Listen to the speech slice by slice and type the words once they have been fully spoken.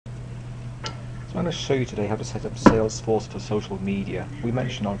So I'm going to show you today how to set up Salesforce for social media. We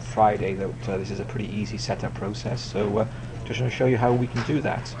mentioned on Friday that this is a pretty easy setup process, so just going to show you how we can do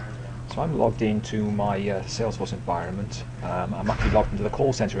that. So I'm logged into my Salesforce environment. I'm actually logged into the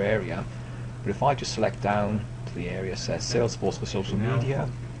call center area, but if I just select down to the area that says Salesforce for social media,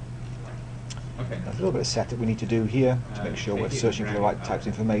 there's a little bit of setup we need to do here to make sure we're searching for the right types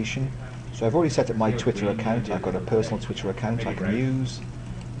of information. So I've already set up my Twitter account. I've got a personal Twitter account I can use.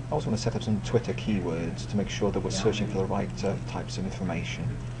 I also want to set up some Twitter keywords to make sure that we're searching for the right types of information.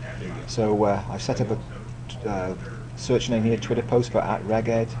 So I've set up a search name here, Twitter post for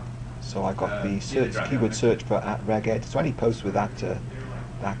 @reged. So I've got the keyword search for @reged. So any post with that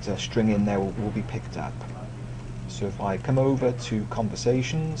string in there will be picked up. So if I come over to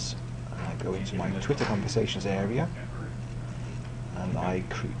conversations, I go into my Twitter conversations area, and I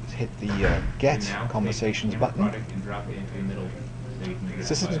hit the get conversations button. So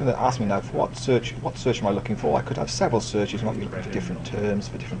this is going to ask me now for what search am I looking for. I could have several searches. I might be looking for different terms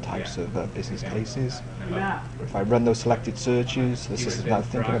for different types of business cases. If I run those selected searches, the system's now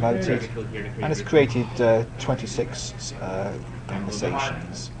thinking about it, and it's created 26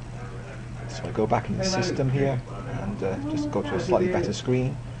 conversations. So I go back in the system here and just go to a slightly better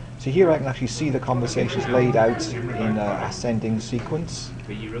screen. So here I can actually see the conversations laid out in ascending sequence.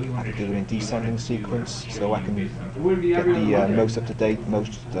 I can do them in descending sequence, so I can get the most up-to-date,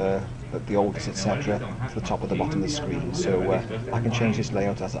 most the oldest, etc. to the top of the bottom of the screen. So I can change this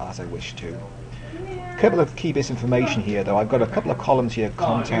layout as I wish to. A couple of key bits of information here though. I've got a couple of columns here,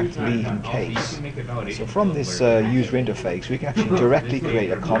 contact, lead and case. So from this user interface we can actually directly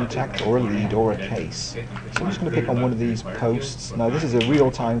create a contact or a lead or a case. So I'm just going to pick on one of these posts. Now this is a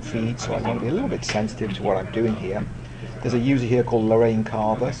real-time feed, so I want to be a little bit sensitive to what I'm doing here. There's a user here called Lorraine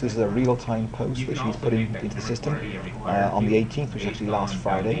Carver. So this is a real-time post that she's put into the system on the 18th, which is actually last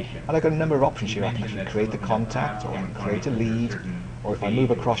Friday. And I've got a number of options here. I can actually create the contact, or I can create a lead, or if I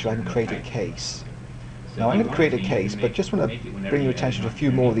move across here I can create a case. Now I'm going to create a case, but just want to bring your attention to a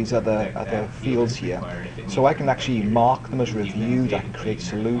few more of these other fields here. So I can actually mark them as reviewed, I can create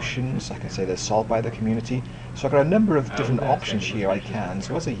solutions, I can say they're solved by the community. So I've got a number of different options here I can.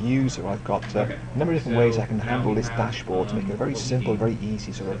 So as a user I've got a number of different ways I can handle this dashboard to make it a very simple, very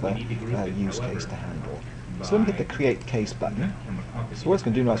easy sort of use case to handle. So let me hit the create case button. So what it's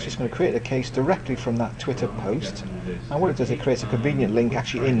going to do now is just going to create a case directly from that Twitter post, and what it does, it creates a convenient link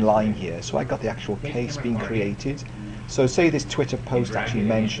actually in line here. So I got the actual case being created. So say this Twitter post actually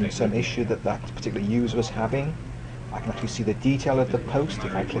mentioned some issue that particular user was having. I can actually see the detail of the post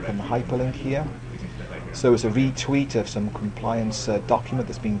if I click on the hyperlink here. So it's a retweet of some compliance document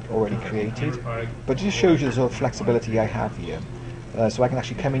that's been already created, but it just shows you the sort of flexibility I have here. So I can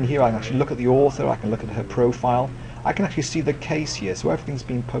actually come in here, I can actually look at the author, I can look at her profile, I can actually see the case here, so everything's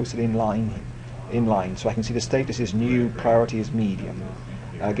been posted in line, so I can see the status is new, priority is medium.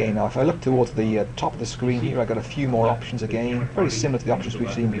 Again, now if I look towards the top of the screen here, I've got a few more options again, very similar to the options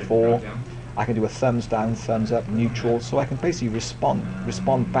we've seen before. I can do a thumbs down, thumbs up, neutral, so I can basically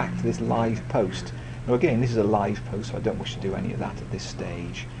respond back to this live post. Now again, this is a live post, so I don't wish to do any of that at this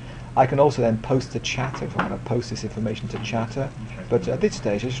stage. I can also then post to Chatter if I want to post this information to Chatter, but at this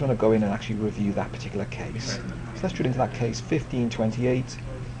stage I just want to go in and actually review that particular case. So let's drill into that case 1528.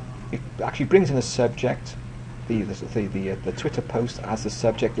 It actually brings in a subject, the Twitter post as the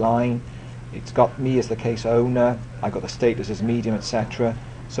subject line. It's got me as the case owner, I've got the status as medium, etc.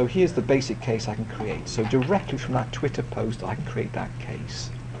 So here's the basic case I can create. So directly from that Twitter post I can create that case.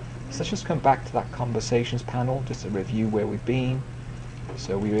 So let's just come back to that conversations panel just to review where we've been.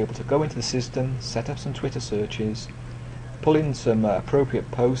 So we were able to go into the system, set up some Twitter searches, pull in some appropriate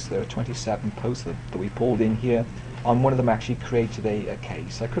posts. There are 27 posts that we pulled in here. On one of them I actually created a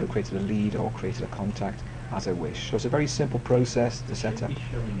case. I could have created a lead or created a contact as I wish. So it's a very simple process to set up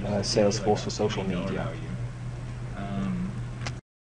Salesforce for social media.